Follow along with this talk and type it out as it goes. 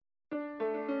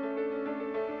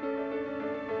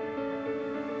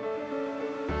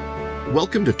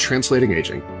Welcome to Translating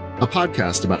Aging, a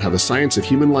podcast about how the science of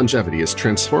human longevity is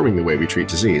transforming the way we treat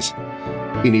disease.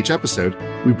 In each episode,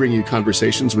 we bring you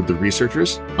conversations with the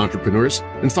researchers, entrepreneurs,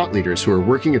 and thought leaders who are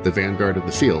working at the vanguard of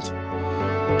the field.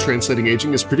 Translating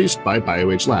Aging is produced by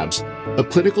BioAge Labs, a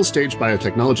clinical stage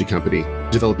biotechnology company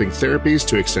developing therapies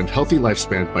to extend healthy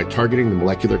lifespan by targeting the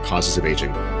molecular causes of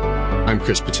aging. I'm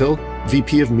Chris Patil,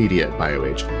 VP of Media at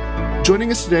BioAge.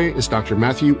 Joining us today is Dr.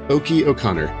 Matthew Oki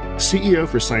O'Connor, CEO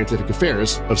for Scientific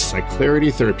Affairs of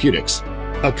Cyclarity Therapeutics,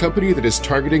 a company that is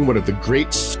targeting one of the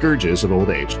great scourges of old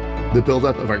age, the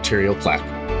buildup of arterial plaque.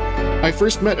 I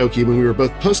first met Oki when we were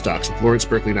both postdocs at Lawrence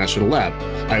Berkeley National Lab.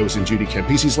 I was in Judy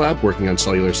Campisi's lab working on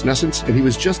cellular senescence, and he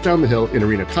was just down the hill in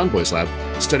Irina Convoy's lab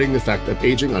studying the effect of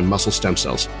aging on muscle stem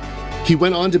cells. He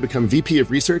went on to become VP of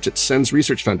Research at SENS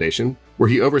Research Foundation, where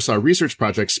he oversaw research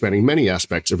projects spanning many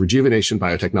aspects of rejuvenation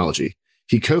biotechnology.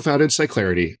 He co-founded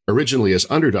Cyclarity, originally as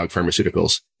Underdog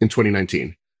Pharmaceuticals, in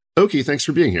 2019. Oki, thanks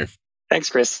for being here. Thanks,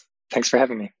 Chris. Thanks for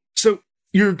having me. So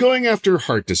you're going after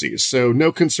heart disease, so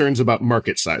no concerns about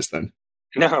market size then?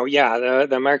 No, yeah,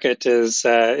 the market is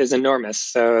enormous,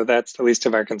 so that's the least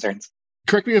of our concerns.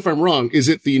 Correct me if I'm wrong, is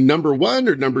it the number one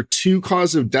or number two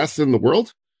cause of death in the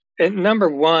world? Number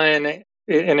one,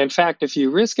 and in fact, if you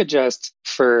risk adjust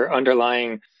for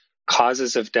underlying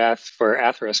causes of death for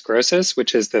atherosclerosis,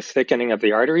 which is the thickening of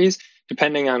the arteries,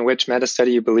 depending on which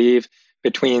metastudy you believe,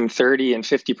 between 30 and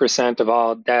 50% of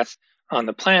all death on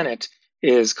the planet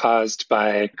is caused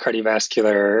by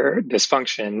cardiovascular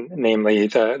dysfunction, namely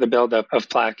the buildup of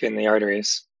plaque in the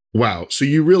arteries. Wow. So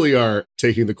you really are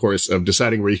taking the course of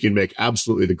deciding where you can make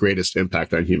absolutely the greatest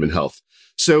impact on human health.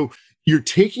 So you're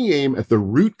taking aim at the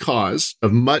root cause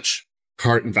of much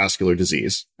heart and vascular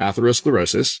disease,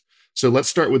 atherosclerosis. So let's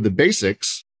start with the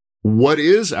basics. What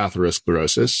is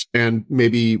atherosclerosis, and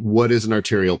maybe what is an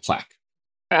arterial plaque?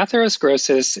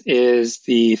 Atherosclerosis is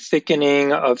the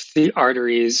thickening of the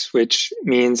arteries, which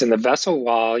means in the vessel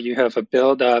wall, you have a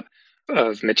buildup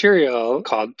of material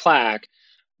called plaque,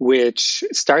 which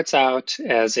starts out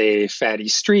as a fatty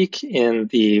streak in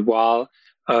the wall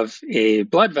of a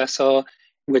blood vessel,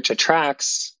 which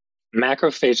attracts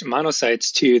macrophage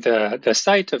monocytes to the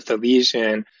site of the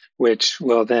lesion, which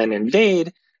will then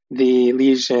invade the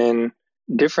lesion,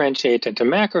 differentiate into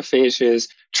macrophages,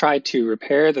 try to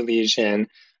repair the lesion.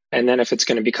 And then if it's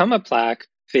going to become a plaque,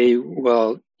 they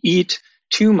will eat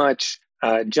too much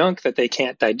junk that they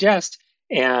can't digest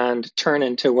and turn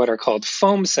into what are called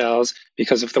foam cells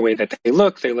because of the way that they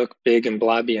look. They look big and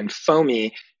blobby and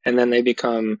foamy, and then they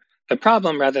become the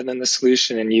problem rather than the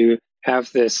solution. And you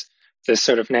have this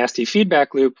sort of nasty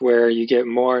feedback loop where you get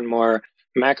more and more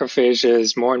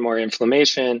macrophages, more and more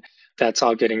inflammation. That's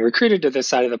all getting recruited to this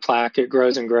side of the plaque. It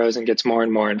grows and grows and gets more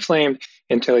and more inflamed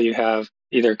until you have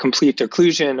either complete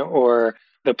occlusion or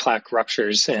the plaque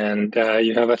ruptures and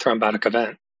you have a thrombotic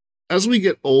event. As we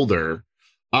get older,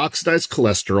 oxidized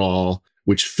cholesterol,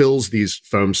 which fills these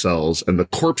foam cells, and the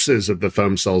corpses of the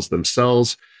foam cells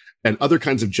themselves and other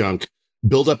kinds of junk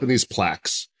build up in these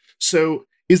plaques. So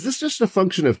is this just a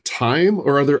function of time,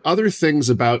 or are there other things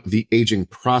about the aging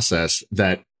process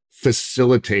that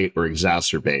facilitate or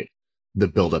exacerbate the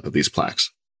buildup of these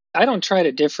plaques? I don't try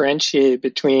to differentiate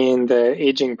between the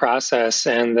aging process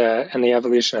and the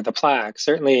evolution of the plaque.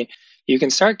 Certainly, you can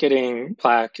start getting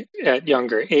plaque at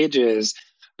younger ages,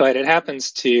 but it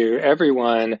happens to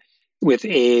everyone with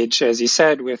age, as you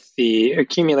said, with the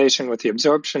accumulation, with the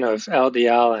absorption of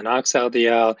LDL and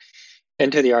ox-LDL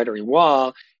into the artery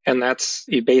wall. And that's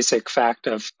a basic fact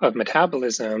of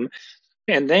metabolism.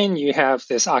 And then you have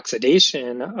this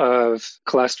oxidation of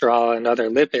cholesterol and other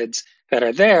lipids that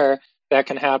are there that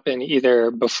can happen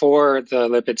either before the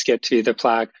lipids get to the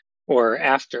plaque or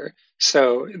after.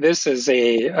 So this is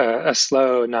a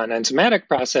slow, non-enzymatic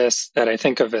process that I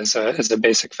think of as a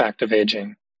basic fact of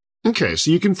aging. Okay, so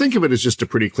you can think of it as just a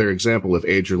pretty clear example of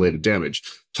age-related damage.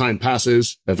 Time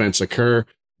passes, events occur,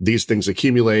 these things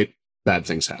accumulate, bad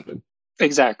things happen.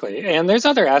 Exactly. And there's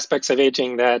other aspects of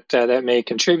aging that may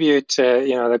contribute to,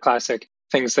 the classic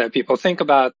things that people think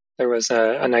about. There was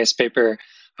a nice paper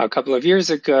a couple of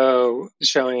years ago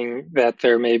showing that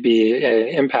there may be an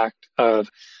impact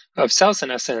of cell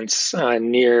senescence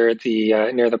near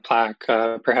the plaque,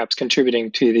 perhaps contributing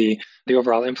to the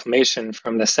overall inflammation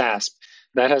from the SASP.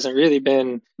 That hasn't really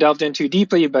been delved into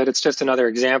deeply, but it's just another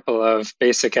example of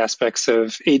basic aspects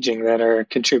of aging that are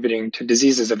contributing to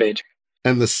diseases of aging.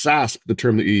 And the SASP, the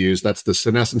term that you use, that's the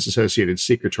senescence-associated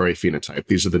secretory phenotype.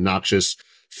 These are the noxious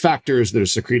factors that are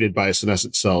secreted by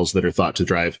senescent cells that are thought to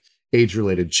drive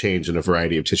age-related change in a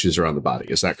variety of tissues around the body.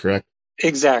 Is that correct?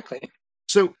 Exactly.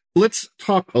 So Let's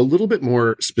talk a little bit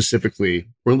more specifically,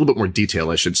 or a little bit more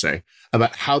detail, I should say,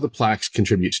 about how the plaques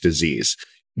contribute to disease.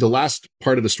 The last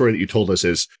part of the story that you told us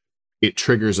is it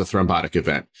triggers a thrombotic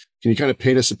event. Can you kind of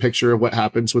paint us a picture of what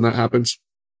happens when that happens?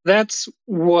 That's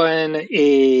when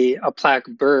a plaque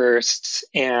bursts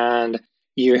and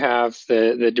you have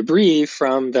the debris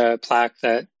from the plaque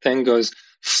that then goes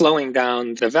flowing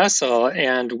down the vessel.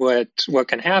 And what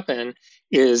can happen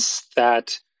is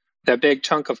that that big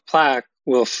chunk of plaque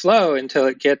will flow until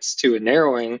it gets to a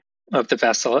narrowing of the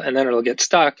vessel, and then it'll get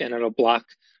stuck and it'll block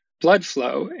blood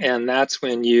flow. And that's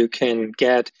when you can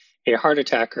get a heart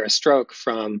attack or a stroke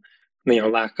from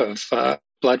lack of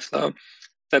blood flow.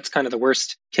 That's kind of the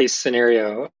worst case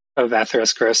scenario of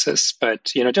atherosclerosis. But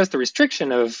just the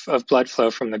restriction of blood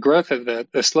flow from the growth of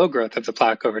the slow growth of the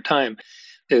plaque over time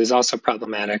is also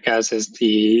problematic, as is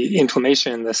the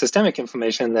inflammation, the systemic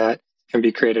inflammation that can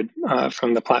be created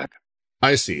from the plaque.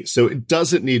 I see. So it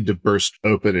doesn't need to burst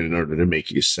open in order to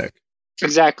make you sick.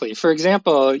 Exactly. For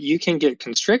example, you can get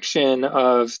constriction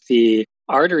of the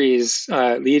arteries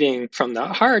leading from the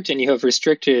heart, and you have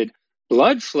restricted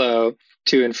blood flow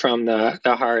to and from the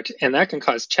heart, and that can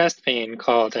cause chest pain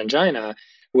called angina,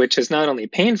 which is not only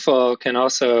painful, can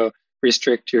also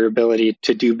restrict your ability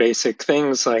to do basic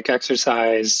things like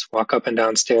exercise, walk up and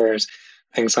down stairs,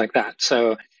 things like that.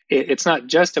 So it's not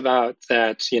just about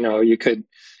that, you could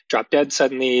drop dead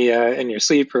suddenly in your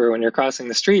sleep or when you're crossing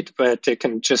the street, but it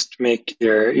can just make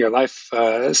your life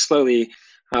slowly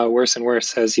worse and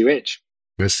worse as you age.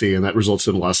 I see. And that results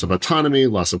in loss of autonomy,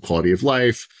 loss of quality of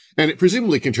life. And it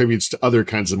presumably contributes to other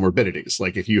kinds of morbidities.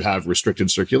 Like if you have restricted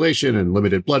circulation and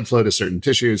limited blood flow to certain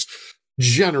tissues,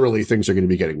 generally things are going to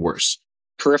be getting worse.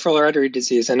 Peripheral artery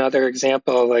disease, another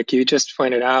example, like you just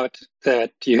pointed out,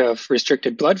 that you have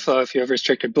restricted blood flow. If you have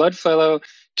restricted blood flow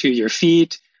to your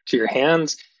feet, to your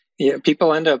hands,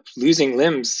 people end up losing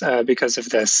limbs because of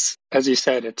this. As you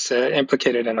said, it's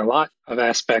implicated in a lot of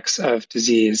aspects of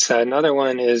disease. Another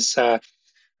one is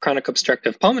chronic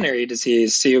obstructive pulmonary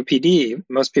disease, COPD.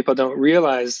 Most people don't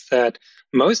realize that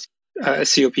most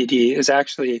COPD is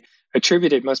actually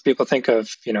attributed. Most people think of,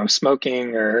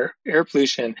 smoking or air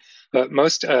pollution, but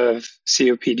most of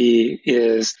COPD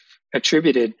is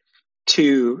attributed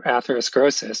to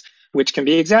atherosclerosis, which can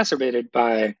be exacerbated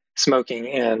by smoking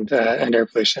and air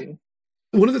pollution.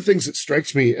 One of the things that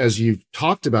strikes me as you've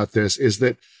talked about this is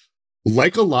that,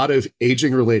 like a lot of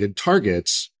aging-related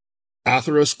targets,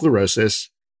 atherosclerosis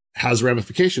has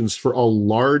ramifications for a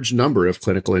large number of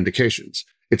clinical indications.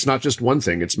 It's not just one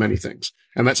thing, it's many things.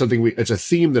 And that's something it's a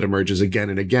theme that emerges again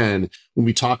and again when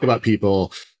we talk about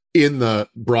people in the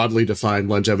broadly defined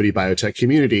longevity biotech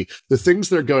community. The things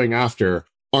they're going after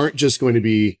aren't just going to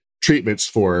be treatments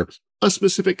for a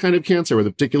specific kind of cancer with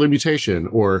a particular mutation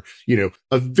or,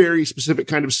 a very specific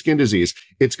kind of skin disease.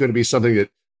 It's going to be something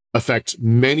that affects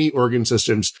many organ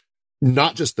systems,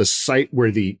 not just the site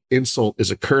where the insult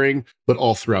is occurring, but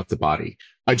all throughout the body.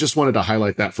 I just wanted to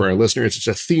highlight that for our listeners. It's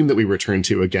a theme that we return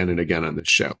to again and again on this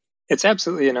show. It's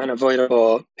absolutely an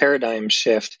unavoidable paradigm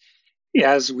shift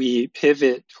as we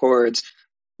pivot towards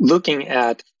looking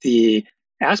at the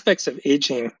aspects of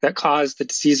aging that cause the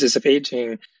diseases of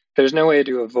aging. There's no way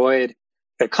to avoid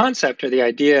the concept or the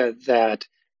idea that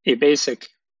a basic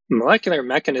molecular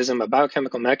mechanism, a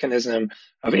biochemical mechanism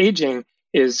of aging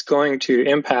is going to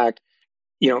impact,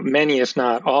 many, if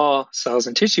not all, cells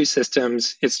and tissue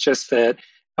systems. It's just that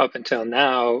up until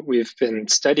now, we've been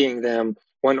studying them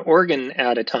one organ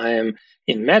at a time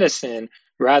in medicine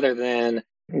rather than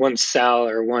one cell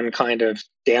or one kind of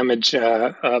damage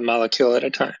molecule at a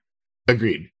time.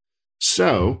 Agreed.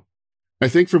 So I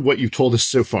think from what you've told us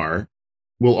so far,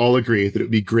 we'll all agree that it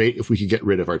would be great if we could get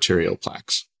rid of arterial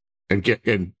plaques and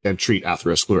treat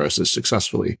atherosclerosis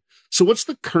successfully. So what's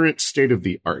the current state of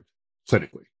the art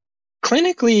clinically?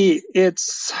 Clinically,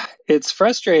 it's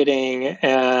frustrating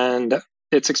and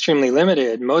it's extremely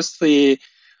limited. Mostly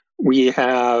we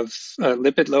have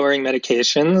lipid-lowering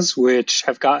medications, which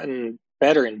have gotten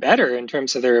better and better in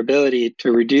terms of their ability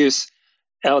to reduce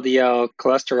LDL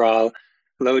cholesterol,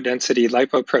 low-density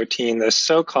lipoprotein, the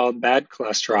so-called bad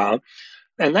cholesterol.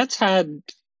 And that's had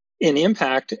an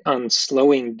impact on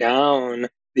slowing down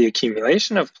the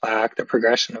accumulation of plaque, the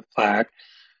progression of plaque.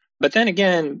 But then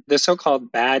again, the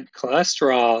so-called bad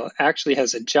cholesterol actually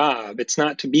has a job. It's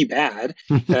not to be bad.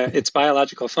 Its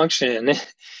biological function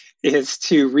is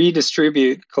to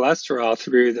redistribute cholesterol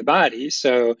through the body.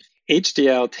 So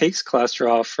HDL takes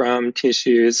cholesterol from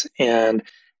tissues and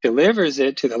delivers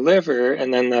it to the liver,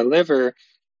 and then the liver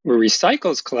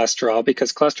recycles cholesterol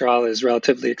because cholesterol is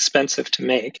relatively expensive to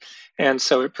make. And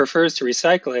so it prefers to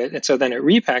recycle it. And so then it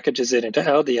repackages it into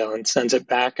LDL and sends it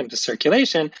back into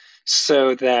circulation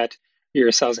so that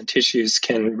your cells and tissues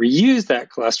can reuse that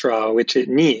cholesterol, which it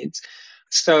needs.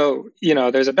 So,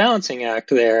 there's a balancing act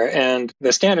there. And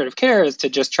the standard of care is to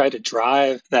just try to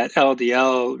drive that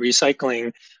LDL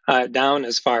recycling down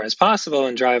as far as possible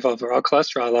and drive overall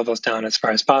cholesterol levels down as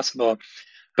far as possible.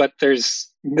 But there's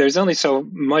only so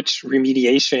much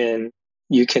remediation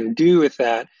you can do with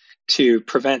that to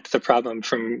prevent the problem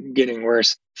from getting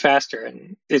worse faster.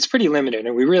 And it's pretty limited.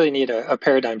 And we really need a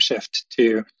paradigm shift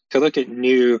to look at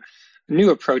new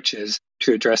approaches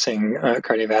to addressing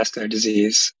cardiovascular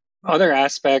disease. Other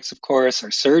aspects, of course,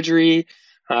 are surgery.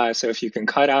 So if you can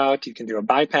do a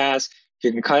bypass,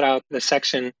 you can cut out the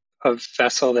section of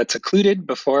vessel that's occluded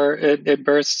before it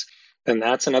bursts, then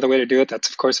that's another way to do it. That's,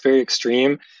 of course, very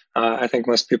extreme. I think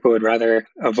most people would rather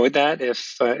avoid that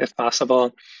if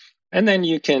possible. And then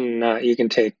you can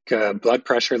take blood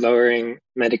pressure lowering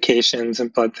medications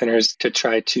and blood thinners to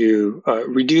try to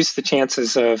reduce the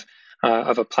chances of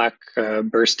a plaque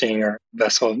bursting or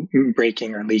vessel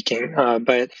breaking or leaking.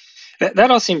 But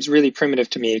that all seems really primitive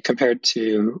to me compared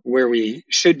to where we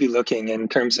should be looking in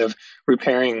terms of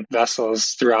repairing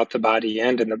vessels throughout the body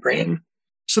and in the brain.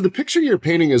 So the picture you're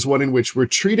painting is one in which we're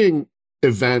treating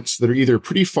events that are either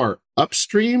pretty far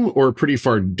upstream or pretty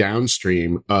far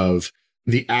downstream of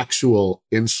the actual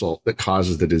insult that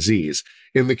causes the disease.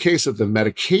 In the case of the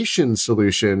medication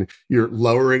solution, you're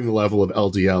lowering the level of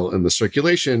LDL in the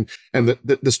circulation, and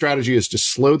the strategy is to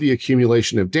slow the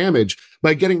accumulation of damage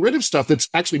by getting rid of stuff that's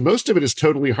actually, most of it is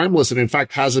totally harmless and in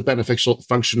fact has a beneficial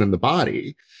function in the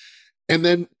body. And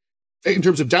then in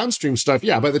terms of downstream stuff,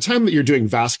 by the time that you're doing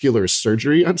vascular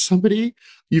surgery on somebody,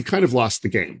 you've kind of lost the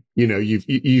game.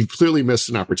 You've clearly missed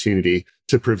an opportunity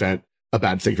to prevent a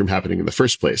bad thing from happening in the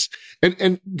first place.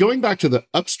 And going back to the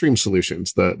upstream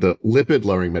solutions, the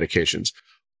lipid-lowering medications,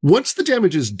 once the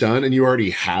damage is done and you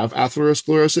already have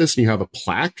atherosclerosis and you have a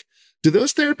plaque, do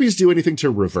those therapies do anything to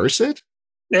reverse it?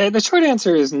 The short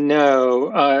answer is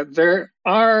no. There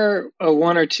are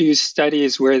one or two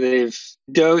studies where they've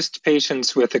dosed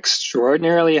patients with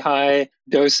extraordinarily high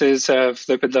doses of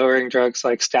lipid-lowering drugs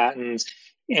like statins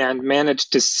and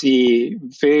managed to see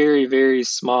very, very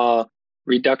small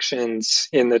reductions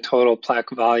in the total plaque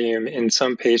volume in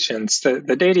some patients. The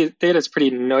data is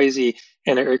pretty noisy,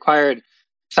 and it required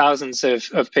thousands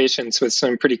of patients with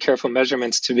some pretty careful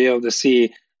measurements to be able to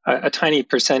see a tiny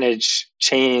percentage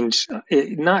change,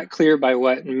 not clear by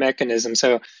what mechanism.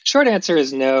 So short answer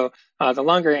is no. The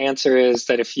longer answer is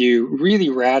that if you really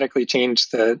radically change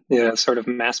the sort of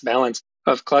mass balance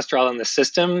of cholesterol in the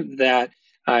system, that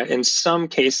in some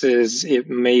cases it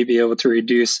may be able to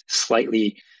reduce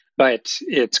slightly, but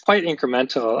it's quite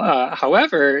incremental.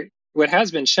 However, what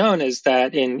has been shown is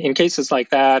that in cases like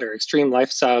that or extreme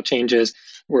lifestyle changes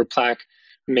where plaque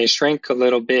may shrink a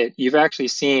little bit, you've actually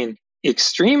seen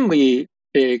extremely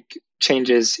big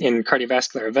changes in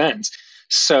cardiovascular events.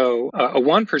 So a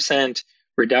 1%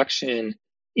 reduction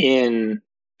in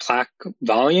plaque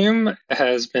volume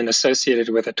has been associated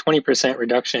with a 20%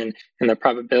 reduction in the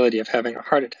probability of having a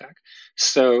heart attack.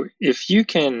 So if you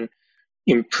can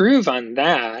improve on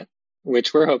that,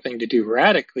 which we're hoping to do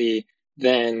radically,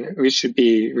 then we should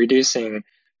be reducing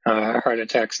heart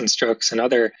attacks and strokes and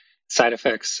other side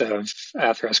effects of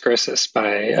atherosclerosis by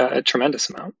a tremendous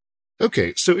amount.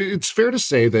 Okay, so it's fair to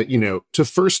say that, to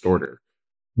first order,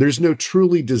 there's no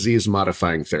truly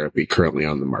disease-modifying therapy currently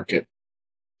on the market.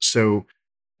 So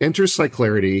enter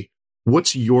Cyclarity.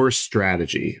 What's your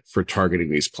strategy for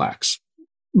targeting these plaques?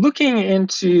 Looking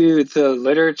into the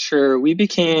literature, we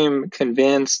became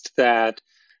convinced that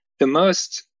the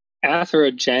most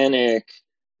atherogenic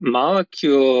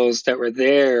molecules that were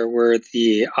there were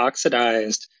the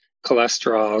oxidized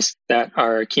cholesterols that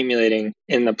are accumulating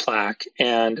in the plaque.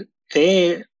 And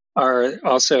they are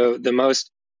also the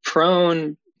most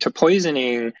prone to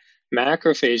poisoning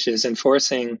macrophages and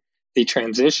forcing the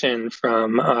transition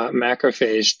from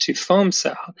macrophage to foam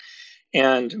cell.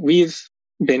 And we've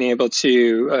been able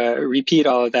to repeat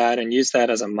all of that and use that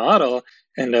as a model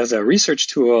and as a research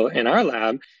tool in our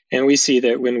lab. And we see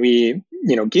that when we,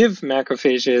 give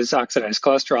macrophages oxidized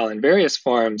cholesterol in various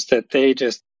forms, that they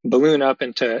just balloon up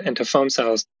into foam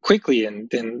cells quickly and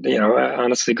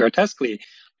honestly grotesquely.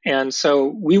 And so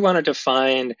we wanted to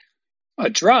find a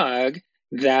drug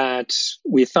that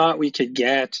we thought we could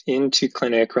get into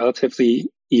clinic relatively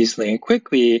easily and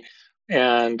quickly,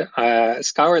 and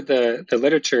scoured the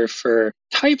literature for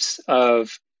types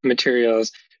of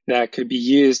materials that could be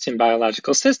used in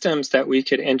biological systems that we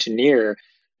could engineer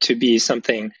to be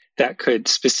something that could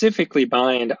specifically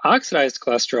bind oxidized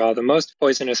cholesterol, the most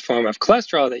poisonous form of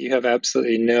cholesterol that you have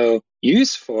absolutely no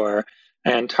use for,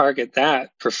 and target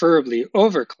that preferably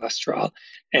over cholesterol.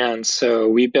 And so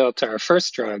we built our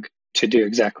first drug to do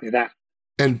exactly that.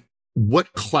 And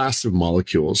what class of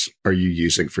molecules are you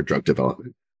using for drug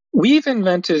development? We've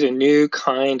invented a new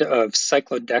kind of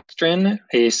cyclodextrin.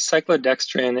 A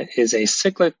cyclodextrin is a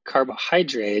cyclic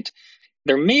carbohydrate.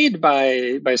 They're made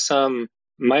by some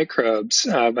microbes,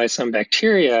 by some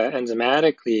bacteria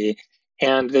enzymatically,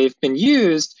 and they've been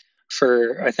used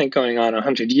for, I think, going on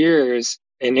 100 years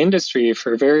in industry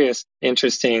for various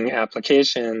interesting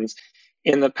applications.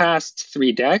 In the past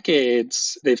 3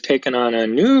 decades, they've taken on a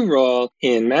new role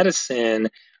in medicine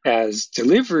as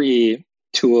delivery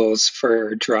tools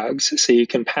for drugs. So you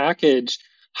can package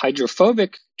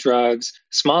hydrophobic drugs,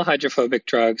 small hydrophobic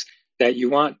drugs that you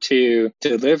want to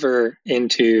deliver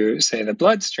into, say, the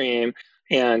bloodstream,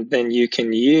 and then you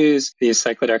can use these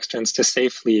cyclodextrins to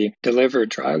safely deliver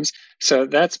drugs. So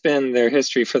that's been their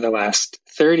history for the last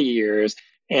 30 years.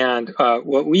 And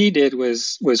what we did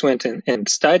was went and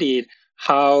studied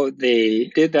how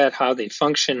they did that, how they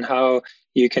function, how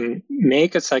you can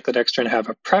make a cyclodextrin have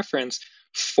a preference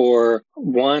for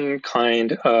one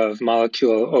kind of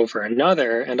molecule over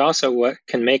another, and also what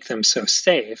can make them so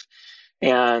safe.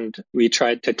 And we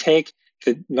tried to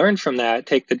learn from that,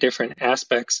 take the different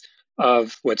aspects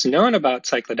of what's known about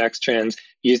cyclodextrins,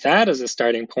 use that as a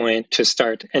starting point to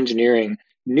start engineering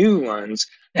new ones.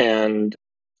 And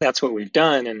that's what we've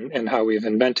done and how we've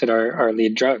invented our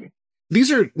lead drug. These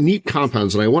are neat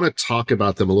compounds, and I want to talk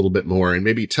about them a little bit more and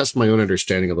maybe test my own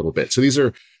understanding a little bit. So these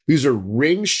are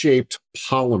ring-shaped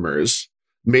polymers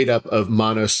made up of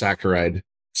monosaccharide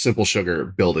simple sugar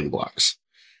building blocks.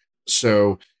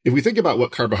 So if we think about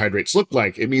what carbohydrates look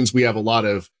like, it means we have a lot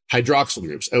of hydroxyl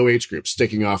groups, OH groups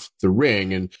sticking off the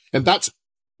ring. And that's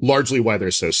largely why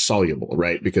they're so soluble,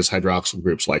 right? Because hydroxyl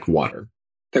groups like water.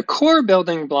 The core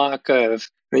building block of,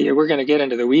 we're going to get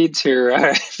into the weeds here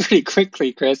pretty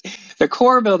quickly, Chris. The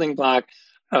core building block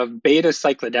of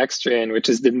beta-cyclodextrin, which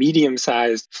is the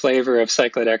medium-sized flavor of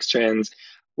cyclodextrins,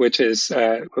 which is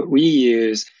what we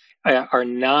use, are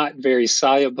not very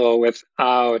soluble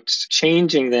without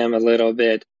changing them a little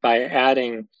bit by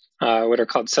adding what are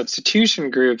called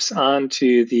substitution groups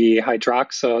onto the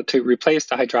hydroxyl to replace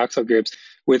the hydroxyl groups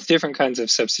with different kinds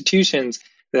of substitutions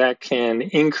that can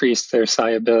increase their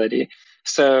solubility.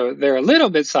 So they're a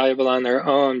little bit soluble on their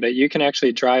own, but you can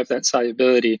actually drive that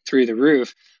solubility through the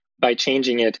roof by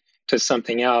changing it to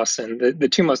something else. And the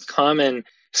two most common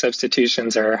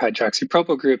substitutions are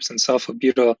hydroxypropyl groups and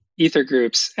sulfobutyl ether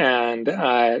groups. And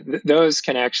those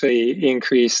can actually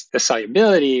increase the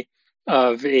solubility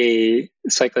of a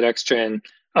cyclodextrin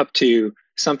up to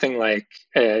something like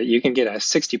you can get a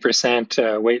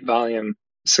 60% weight volume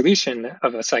solution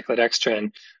of a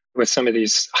cyclodextrin with some of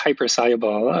these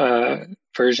hypersoluble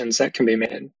versions that can be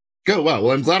made. Oh, wow.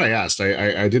 Well, I'm glad I asked.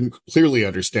 I didn't clearly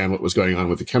understand what was going on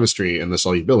with the chemistry and the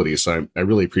solubility, so I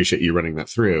really appreciate you running that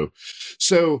through.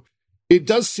 So it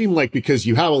does seem like because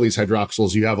you have all these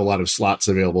hydroxyls, you have a lot of slots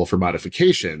available for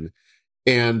modification.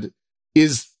 And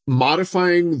is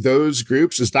modifying those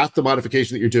groups, is that the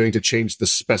modification that you're doing to change the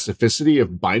specificity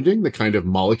of binding, the kind of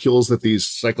molecules that these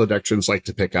cyclodextrins like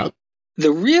to pick up?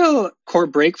 The real core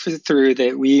breakthrough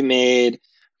that we made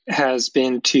has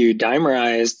been to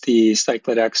dimerize the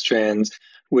cyclodextrins,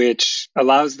 which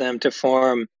allows them to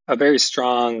form a very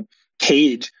strong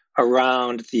cage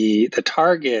around the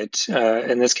target,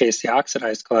 in this case, the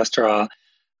oxidized cholesterol.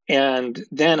 And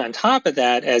then on top of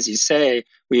that, as you say,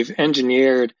 we've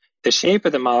engineered the shape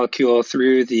of the molecule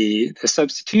through the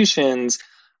substitutions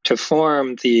to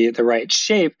form the right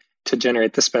shape to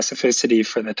generate the specificity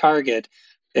for the target.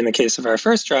 In the case of our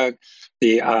first drug,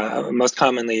 the most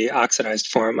commonly oxidized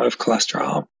form of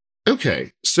cholesterol.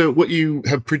 Okay, so what you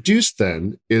have produced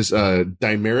then is a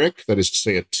dimeric, that is to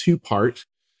say a 2-part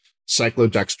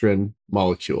cyclodextrin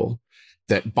molecule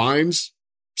that binds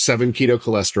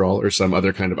 7-keto-cholesterol or some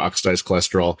other kind of oxidized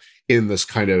cholesterol in this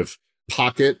kind of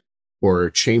pocket or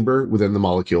chamber within the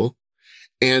molecule.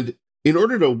 And in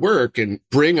order to work and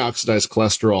bring oxidized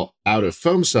cholesterol out of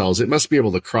foam cells, it must be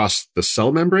able to cross the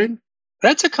cell membrane.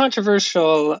 That's a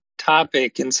controversial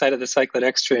topic inside of the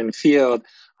cyclodextrin field.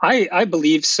 I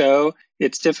believe so.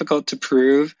 It's difficult to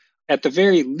prove. At the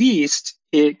very least,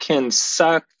 it can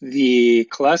suck the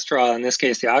cholesterol, in this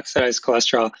case, the oxidized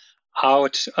cholesterol,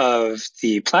 out of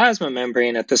the plasma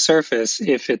membrane at the surface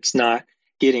if it's not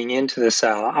getting into the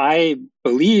cell. I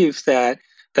believe that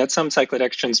some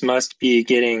cyclodextrins must be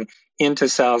getting into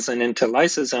cells and into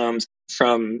lysosomes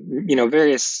from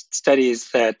various studies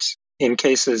that in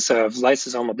cases of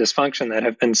lysosomal dysfunction that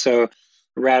have been so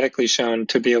radically shown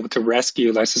to be able to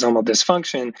rescue lysosomal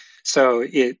dysfunction. So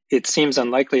it seems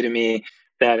unlikely to me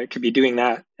that it could be doing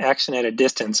that action at a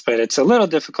distance, but it's a little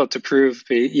difficult to prove,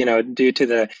 due to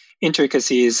the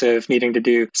intricacies of needing to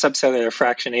do subcellular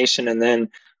fractionation and then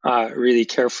really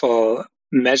careful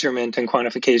measurement and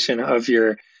quantification of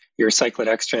your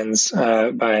cyclodextrins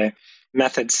by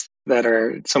methods that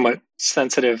are somewhat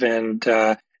sensitive and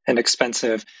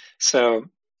expensive. So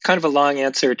kind of a long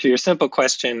answer to your simple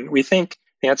question. We think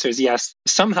the answer is yes.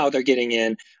 Somehow they're getting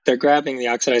in, they're grabbing the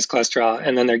oxidized cholesterol,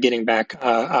 and then they're getting back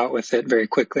out with it very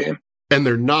quickly. And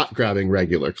they're not grabbing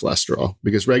regular cholesterol,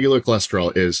 because regular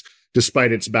cholesterol is,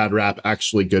 despite its bad rap,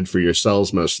 actually good for your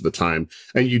cells most of the time.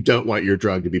 And you don't want your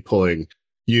drug to be pulling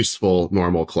useful,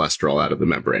 normal cholesterol out of the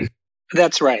membrane.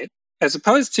 That's right. As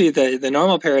opposed to the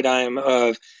normal paradigm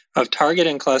of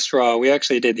targeting cholesterol, we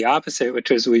actually did the opposite, which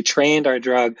was we trained our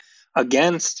drug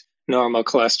against normal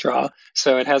cholesterol.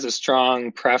 So it has a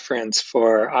strong preference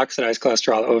for oxidized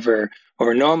cholesterol over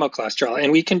normal cholesterol.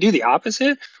 And we can do the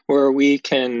opposite, where we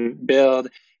can build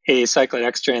a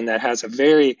cyclodextrin that has a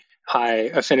very high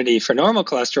affinity for normal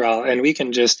cholesterol, and we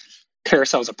can just tear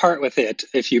ourselves apart with it.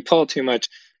 If you pull too much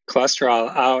cholesterol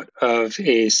out of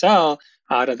a cell,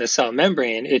 out of the cell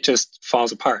membrane, it just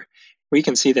falls apart. We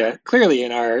can see that clearly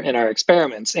in our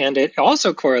experiments. And it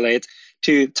also correlates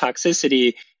to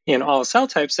toxicity in all cell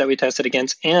types that we tested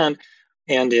against, and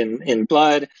in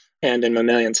blood and in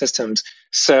mammalian systems.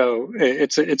 So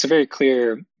it's a very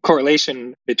clear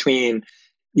correlation between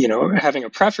having a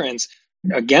preference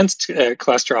against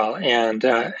cholesterol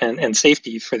and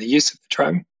safety for the use of the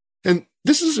drug. And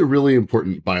this is a really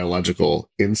important biological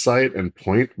insight and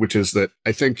point, which is that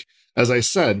I think, as I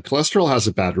said, cholesterol has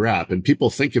a bad rap, and people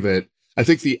think of it. I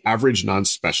think the average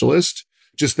non-specialist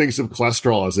just thinks of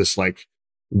cholesterol as this like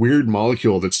weird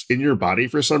molecule that's in your body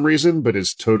for some reason, but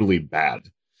is totally bad.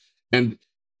 And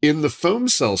in the foam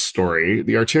cell story,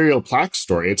 the arterial plaque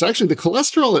story, it's actually the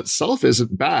cholesterol itself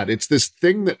isn't bad. It's this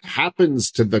thing that happens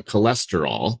to the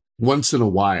cholesterol once in a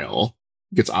while,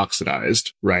 gets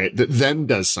oxidized, right? That then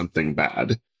does something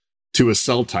bad to a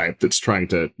cell type that's trying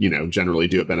to, generally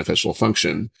do a beneficial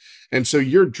function. And so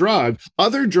your drug,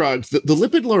 other drugs, the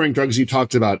lipid-lowering drugs you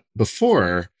talked about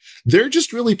before, they're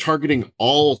just really targeting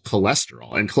all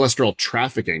cholesterol and cholesterol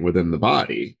trafficking within the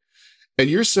body. And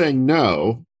you're saying,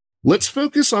 no, let's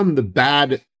focus on the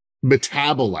bad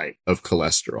metabolite of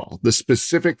cholesterol, the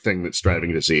specific thing that's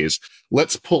driving disease.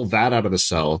 Let's pull that out of the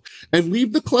cell and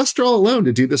leave the cholesterol alone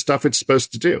to do the stuff it's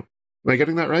supposed to do. Am I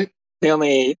getting that right? The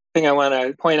only thing I want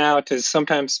to point out is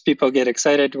sometimes people get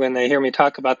excited when they hear me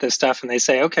talk about this stuff and they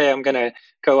say, okay, I'm going to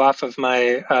go off of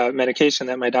my medication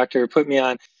that my doctor put me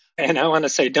on. And I want to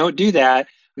say, don't do that.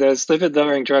 Those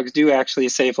lipid-lowering drugs do actually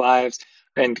save lives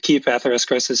and keep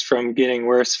atherosclerosis from getting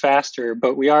worse faster.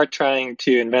 But we are trying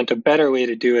to invent a better way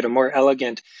to do it, a more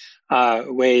elegant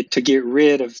way to get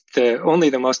rid of only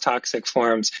the most toxic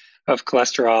forms of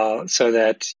cholesterol so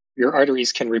that your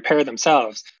arteries can repair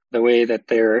themselves the way that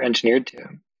they're engineered to.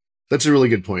 That's a really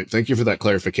good point. Thank you for that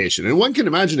clarification. And one can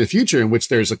imagine a future in which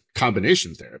there's a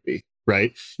combination therapy,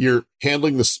 right? You're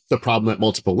handling the problem at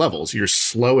multiple levels. You're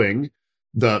slowing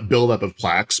the buildup of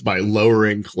plaques by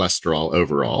lowering cholesterol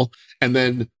overall. And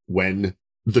then when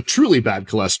the truly bad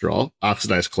cholesterol,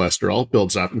 oxidized cholesterol,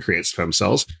 builds up and creates stem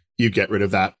cells, you get rid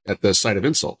of that at the site of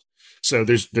insult. So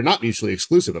they're not mutually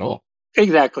exclusive at all.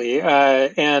 Exactly.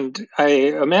 And I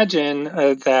imagine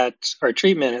that our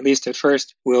treatment, at least at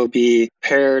first, will be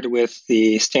paired with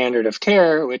the standard of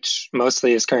care, which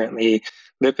mostly is currently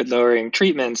lipid-lowering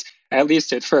treatments, at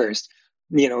least at first.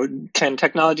 Can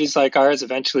technologies like ours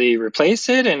eventually replace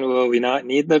it? And will we not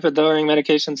need lipid-lowering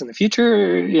medications in the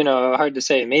future? Hard to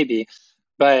say, maybe.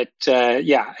 But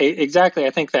exactly. I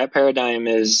think that paradigm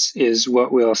is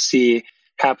what we'll see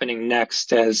happening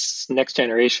next as next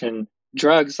generation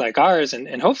drugs like ours,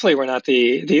 and hopefully we're not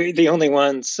the only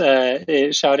ones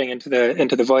shouting into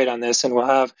the void on this, and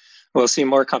we'll see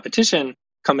more competition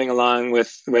coming along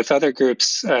with other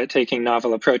groups taking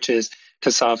novel approaches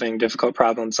to solving difficult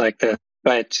problems like this.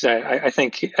 But I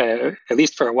think at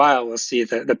least for a while we'll see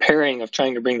the pairing of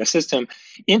trying to bring the system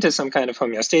into some kind of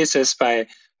homeostasis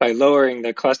by lowering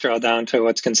the cholesterol down to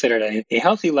what's considered a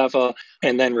healthy level,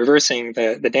 and then reversing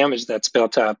the damage that's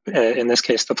built up, in this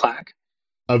case the plaque.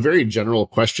 A very general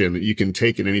question that you can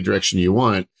take in any direction you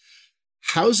want.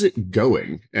 How's it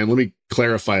going? And let me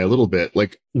clarify a little bit.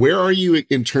 Like, where are you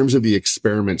in terms of the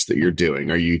experiments that you're doing?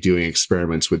 Are you doing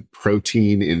experiments with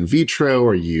protein in vitro?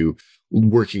 Are you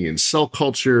working in cell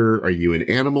culture? Are you in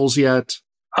animals yet?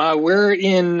 We're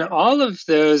in all of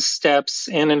those steps,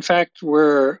 and in fact,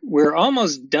 we're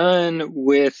almost done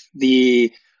with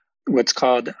the what's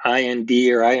called IND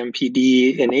or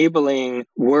IMPD enabling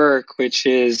work, which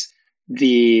is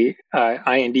the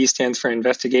IND stands for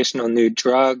Investigational New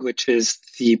Drug, which is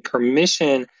the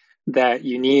permission that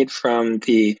you need from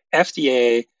the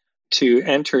FDA to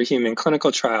enter human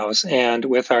clinical trials. And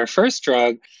with our first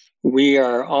drug, we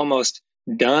are almost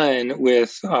done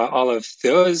with all of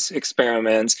those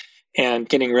experiments and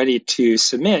getting ready to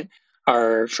submit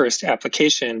our first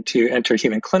application to enter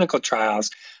human clinical trials.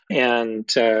 And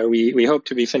we hope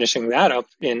to be finishing that up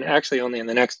in actually only in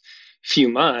the next few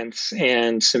months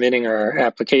and submitting our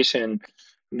application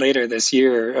later this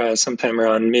year, sometime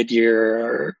around mid-year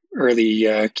or early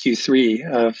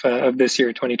Q3 of this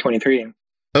year, 2023.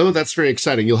 Oh, that's very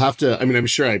exciting. You'll have to, I mean, I'm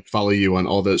sure I follow you on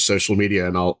all those social media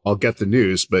and I'll get the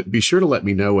news, but be sure to let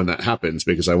me know when that happens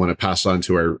because I want to pass on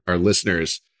to our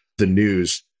listeners the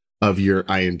news of your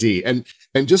IND. And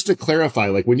just to clarify,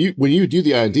 like when you do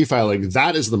the IND filing,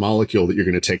 that is the molecule that you're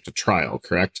going to take to trial,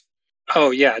 correct?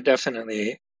 Oh, yeah,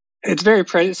 definitely. It's very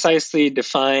precisely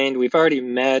defined. We've already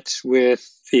met with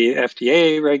the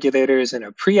FDA regulators in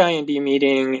a pre-IND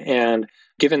meeting and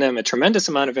given them a tremendous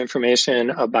amount of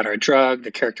information about our drug, the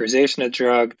characterization of the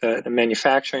drug, the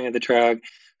manufacturing of the drug,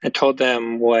 and told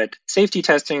them what safety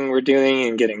testing we're doing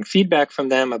and getting feedback from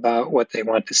them about what they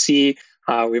want to see.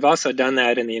 We've also done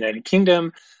that in the United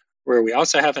Kingdom, where we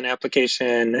also have an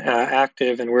application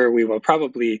active and where we will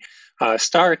probably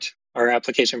start our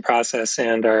application process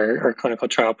and our clinical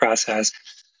trial process.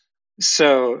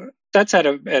 So that's at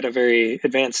a very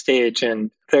advanced stage, and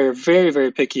they're very,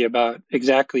 very picky about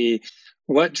exactly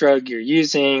what drug you're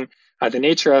using, the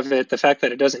nature of it, the fact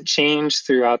that it doesn't change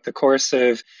throughout the course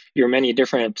of your many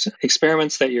different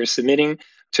experiments that you're submitting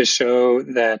to show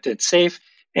that it's safe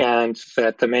and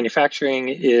that the manufacturing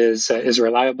is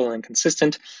reliable and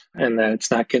consistent, and that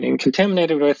it's not getting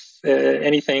contaminated with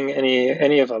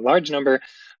any of a large number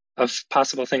of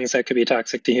possible things that could be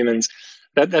toxic to humans.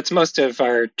 That's most of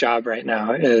our job right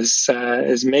now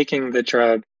is making the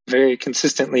drug very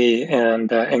consistently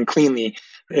and cleanly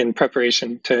in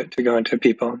preparation to go into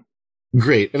people.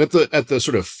 Great. And at the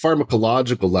sort of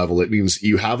pharmacological level, it means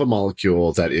you have a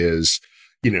molecule that is,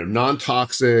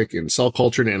 non-toxic in cell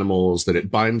culture in animals, that it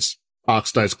binds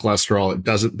oxidized cholesterol. It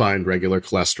doesn't bind regular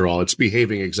cholesterol. It's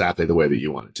behaving exactly the way that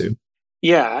you want it to.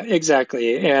 Yeah,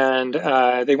 exactly. And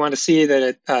they want to see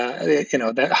that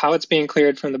that how it's being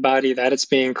cleared from the body, that it's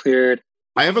being cleared.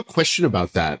 I have a question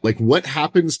about that. Like, what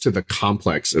happens to the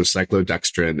complex of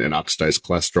cyclodextrin and oxidized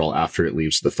cholesterol after it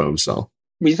leaves the foam cell?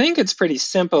 We think it's pretty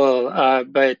simple,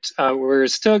 but we're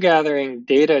still gathering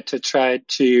data to try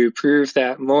to prove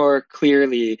that more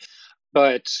clearly.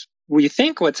 But we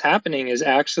think what's happening is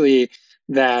actually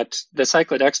that the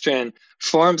cyclodextrin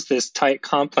forms this tight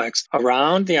complex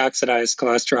around the oxidized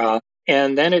cholesterol,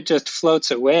 and then it just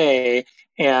floats away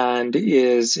and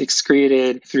is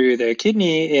excreted through the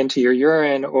kidney into your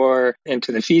urine or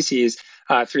into the feces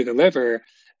through the liver,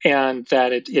 and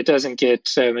that it doesn't get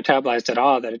metabolized at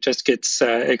all, that it just gets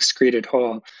excreted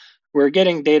whole. We're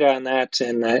getting data on that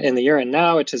in the urine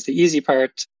now, which is the easy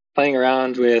part. Playing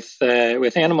around with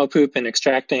animal poop and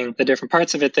extracting the different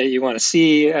parts of it that you want to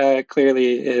see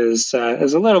clearly is a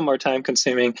little more time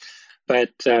consuming,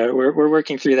 but we're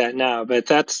working through that now. But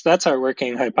that's our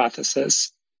working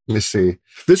hypothesis. Let's see.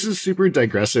 This is super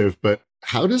digressive, but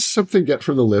how does something get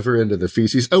from the liver into the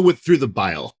feces? Oh, through the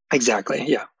bile. Exactly.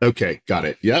 Yeah. Okay. Got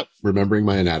it. Yep. Remembering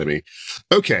my anatomy.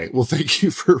 Okay. Well, thank you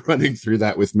for running through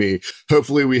that with me.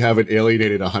 Hopefully we haven't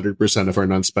alienated 100% of our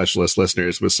non-specialist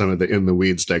listeners with some of the in the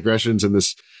weeds digressions in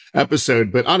this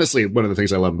episode. But honestly, one of the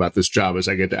things I love about this job is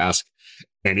I get to ask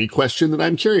any question that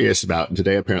I'm curious about. And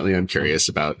today, apparently I'm curious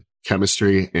about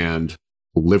chemistry and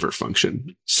liver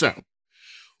function. So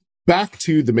back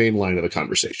to the main line of the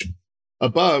conversation.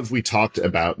 Above, we talked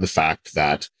about the fact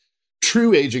that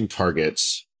true aging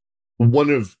targets,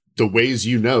 one of the ways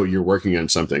you're working on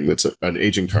something that's an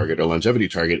aging target or longevity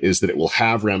target is that it will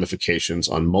have ramifications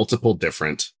on multiple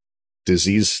different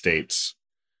disease states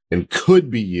and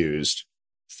could be used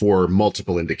for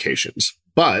multiple indications.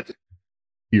 But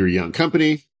you're a young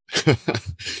company.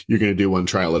 You're going to do one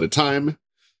trial at a time.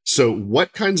 So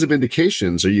what kinds of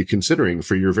indications are you considering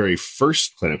for your very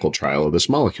first clinical trial of this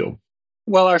molecule?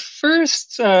 Well, our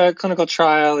first clinical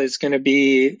trial is going to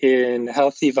be in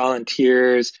healthy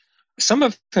volunteers, some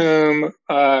of whom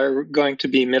are going to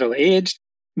be middle-aged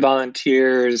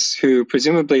volunteers who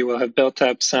presumably will have built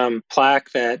up some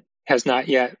plaque that has not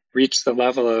yet reached the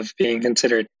level of being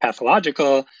considered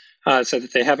pathological, so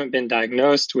that they haven't been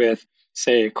diagnosed with,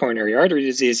 say, coronary artery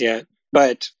disease yet.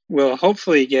 but we'll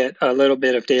hopefully get a little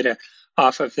bit of data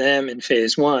off of them in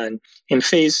phase 1. In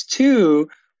phase 2,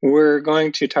 we're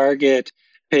going to target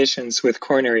patients with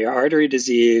coronary artery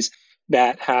disease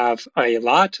that have a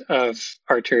lot of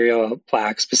arterial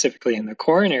plaque, specifically in the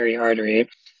coronary artery.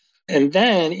 And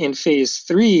then in phase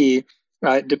 3,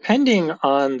 depending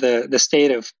on the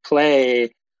state of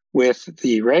play with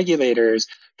the regulators,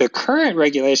 the current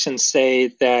regulations say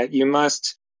that you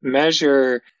must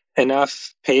measure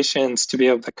enough patients to be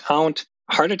able to count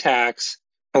heart attacks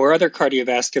or other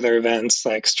cardiovascular events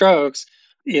like strokes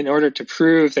in order to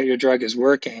prove that your drug is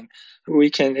working. We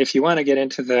can, if you want to get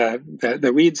into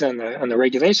the weeds on the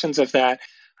regulations of that,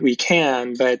 we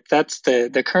can, but that's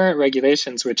the current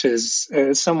regulations, which is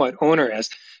somewhat onerous.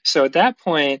 So at that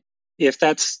point, if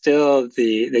that's still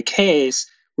the case,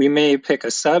 we may pick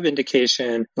a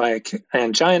sub-indication like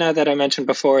angina that I mentioned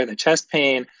before, the chest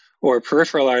pain, or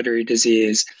peripheral artery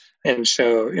disease, and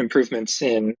show improvements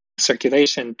in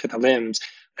circulation to the limbs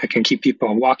that can keep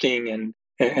people walking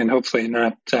and hopefully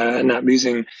not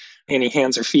losing any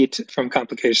hands or feet from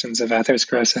complications of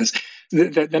atherosclerosis.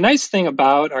 The nice thing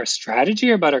about our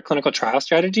strategy, about our clinical trial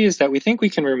strategy, is that we think we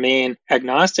can remain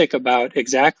agnostic about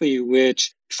exactly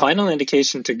which final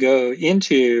indication to go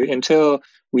into until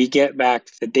we get back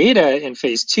the data in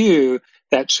phase 2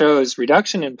 that shows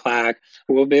reduction in plaque.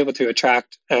 We'll be able to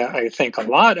attract, I think, a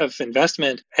lot of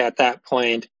investment at that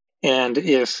point. And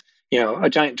if a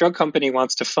giant drug company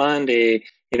wants to fund a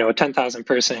 10,000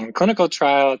 person clinical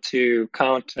trial to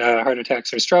count heart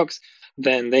attacks or strokes,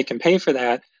 then they can pay for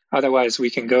that. Otherwise, we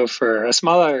can go for a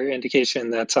smaller indication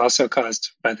that's also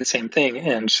caused by the same thing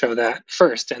and show that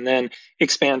first, and then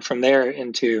expand from there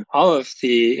into all of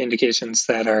the indications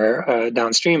that are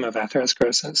downstream of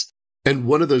atherosclerosis. And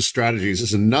one of those strategies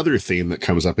is another theme that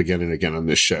comes up again and again on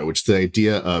this show, which is the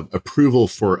idea of approval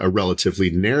for a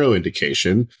relatively narrow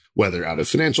indication, whether out of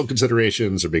financial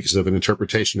considerations or because of an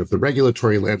interpretation of the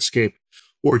regulatory landscape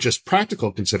or just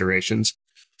practical considerations,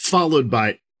 followed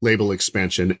by label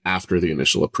expansion after the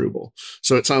initial approval.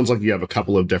 So it sounds like you have a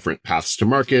couple of different paths to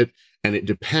market, and it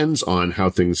depends on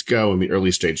how things go in the early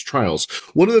stage trials.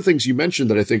 One of the things you mentioned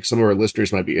that I think some of our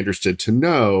listeners might be interested to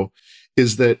know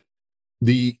is that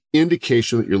the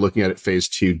indication that you're looking at phase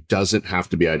 2 doesn't have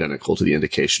to be identical to the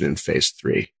indication in phase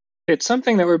 3. It's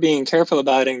something that we're being careful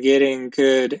about and getting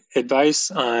good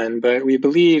advice on, but we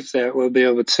believe that we'll be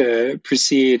able to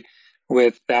proceed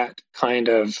with that kind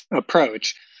of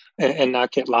approach and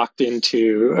not get locked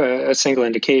into a single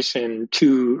indication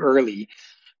too early.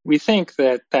 We think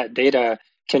that data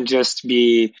can just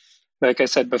be, like I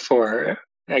said before,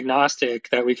 agnostic,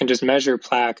 that we can just measure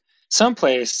plaque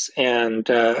someplace and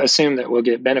assume that we'll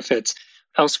get benefits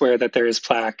elsewhere that there is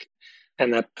plaque,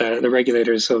 and that the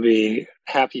regulators will be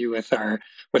happy with our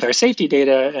safety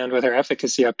data and with our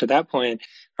efficacy up to that point,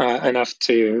 enough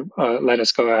to let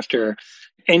us go after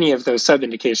any of those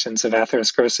sub-indications of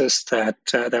atherosclerosis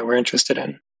that we're interested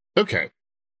in. Okay.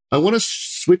 I want to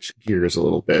switch gears a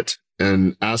little bit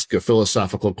and ask a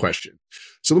philosophical question.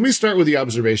 So let me start with the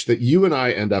observation that you and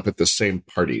I end up at the same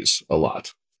parties a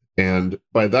lot. And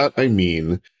by that, I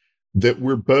mean that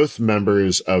we're both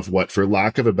members of what, for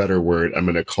lack of a better word, I'm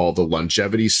going to call the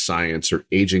longevity science or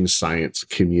aging science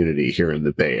community here in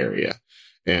the Bay Area.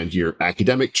 And your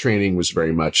academic training was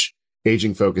very much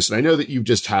aging focused. And I know that you've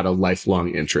just had a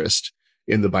lifelong interest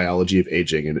in the biology of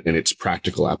aging and its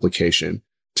practical application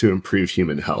to improve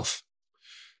human health.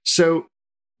 So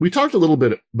we talked a little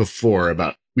bit before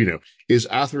about, is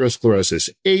atherosclerosis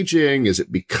aging? Is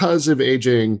it because of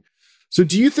aging? So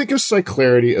do you think of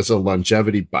Cyclarity as a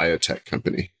longevity biotech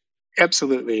company?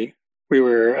 Absolutely. We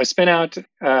were a spin-out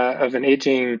of an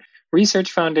aging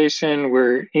research foundation.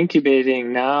 We're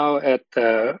incubating now at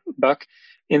the Buck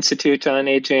Institute on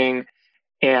Aging.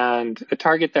 And the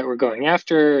target that we're going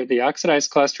after, the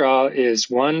oxidized cholesterol, is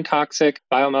one toxic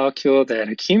biomolecule that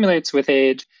accumulates with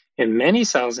age in many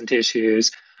cells and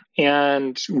tissues.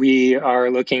 And we are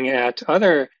looking at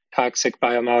other toxic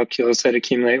biomolecules that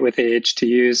accumulate with age to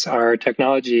use our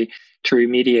technology to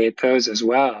remediate those as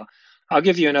well. I'll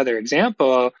give you another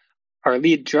example. Our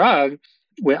lead drug,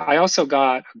 I also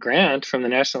got a grant from the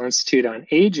National Institute on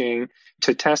Aging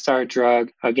to test our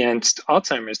drug against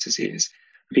Alzheimer's disease.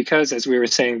 Because, as we were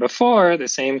saying before, the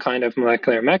same kind of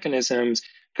molecular mechanisms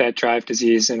that drive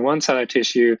disease in one cellular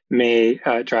tissue may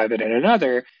drive it in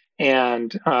another.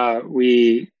 And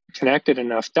we connected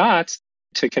enough dots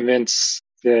to convince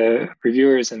the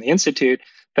reviewers in the Institute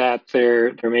that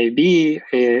there may be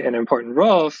an important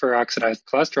role for oxidized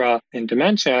cholesterol in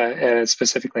dementia,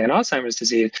 specifically in Alzheimer's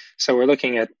disease. So we're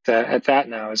looking at that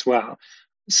now as well.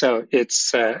 So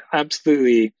it's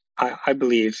absolutely, I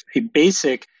believe, a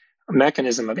basic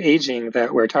mechanism of aging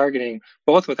that we're targeting,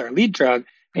 both with our lead drug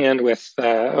and with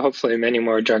hopefully many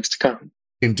more drugs to come.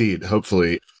 Indeed,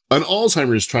 hopefully. An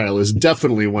Alzheimer's trial is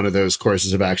definitely one of those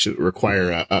courses of action that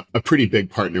require a pretty big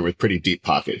partner with pretty deep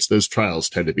pockets. Those trials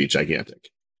tend to be gigantic.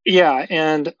 Yeah,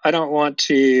 and I don't want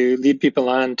to lead people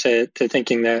on to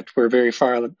thinking that we're very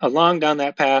far along down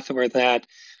that path, or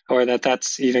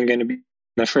that's even going to be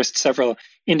the first several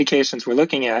indications we're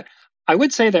looking at. I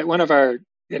would say that one of our,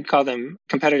 I'd call them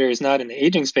competitors, not in the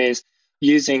aging space,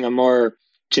 using a more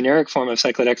generic form of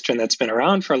cyclodextrin that's been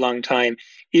around for a long time,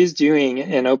 is doing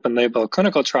an open label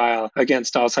clinical trial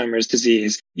against Alzheimer's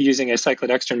disease using a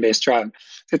cyclodextrin-based drug.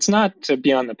 It's not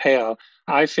beyond the pale.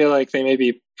 I feel like they may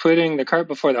be putting the cart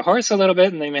before the horse a little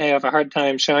bit, and they may have a hard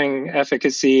time showing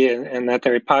efficacy and that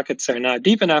their pockets are not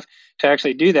deep enough to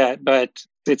actually do that. But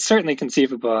it's certainly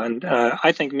conceivable. And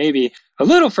I think maybe a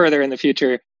little further in the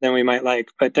future than we might like,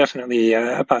 but definitely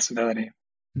a possibility.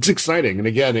 It's exciting. And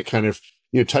again, it kind of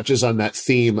touches on that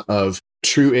theme of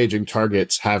true aging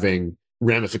targets having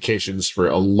ramifications for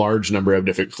a large number of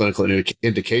different clinical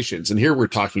indications. And here we're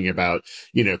talking about,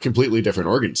 completely different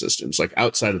organ systems, like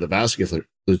outside of the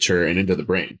vasculature and into the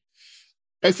brain.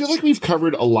 I feel like we've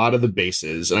covered a lot of the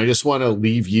bases, and I just want to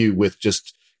leave you with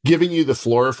just giving you the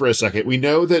floor for a second. We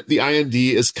know that the IND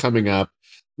is coming up.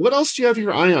 What else do you have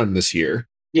your eye on this year?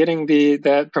 Getting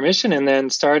that permission and then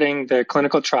starting the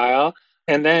clinical trial.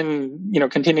 And then,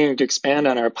 continuing to expand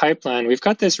on our pipeline. We've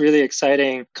got this really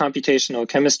exciting computational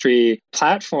chemistry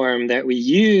platform that we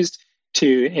used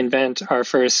to invent our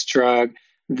first drug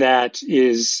that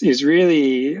is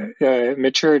really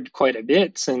matured quite a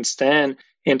bit since then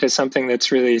into something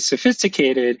that's really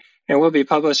sophisticated. And we'll be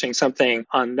publishing something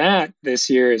on that this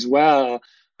year as well.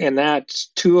 And that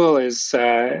tool is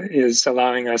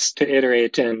allowing us to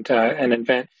iterate and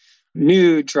invent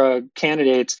new drug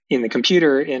candidates in the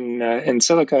computer, in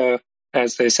silico,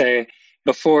 as they say,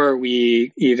 before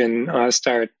we even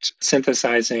start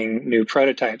synthesizing new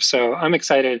prototypes. So I'm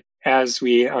excited as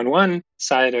we, on one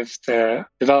side of the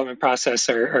development process,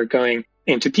 are going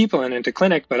into people and into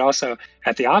clinic, but also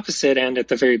at the opposite end, at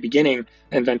the very beginning,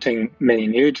 inventing many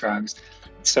new drugs.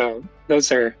 So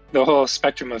those are the whole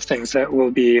spectrum of things that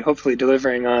we'll be hopefully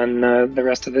delivering on the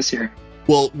rest of this year.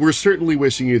 Well, we're certainly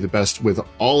wishing you the best with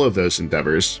all of those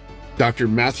endeavors. Dr.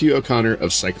 Matthew O'Connor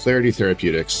of Cyclarity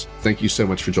Therapeutics, thank you so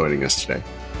much for joining us today.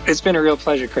 It's been a real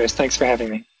pleasure, Chris. Thanks for having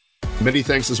me. Many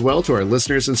thanks as well to our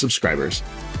listeners and subscribers.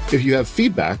 If you have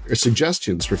feedback or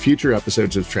suggestions for future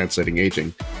episodes of Translating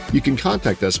Aging, you can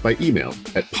contact us by email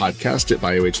at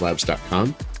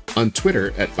podcast@biohlabs.com, on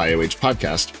Twitter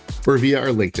 @biohpodcast, or via our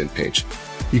LinkedIn page.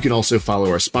 You can also follow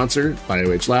our sponsor,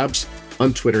 BioH Labs,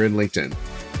 on Twitter and LinkedIn.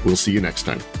 We'll see you next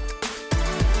time.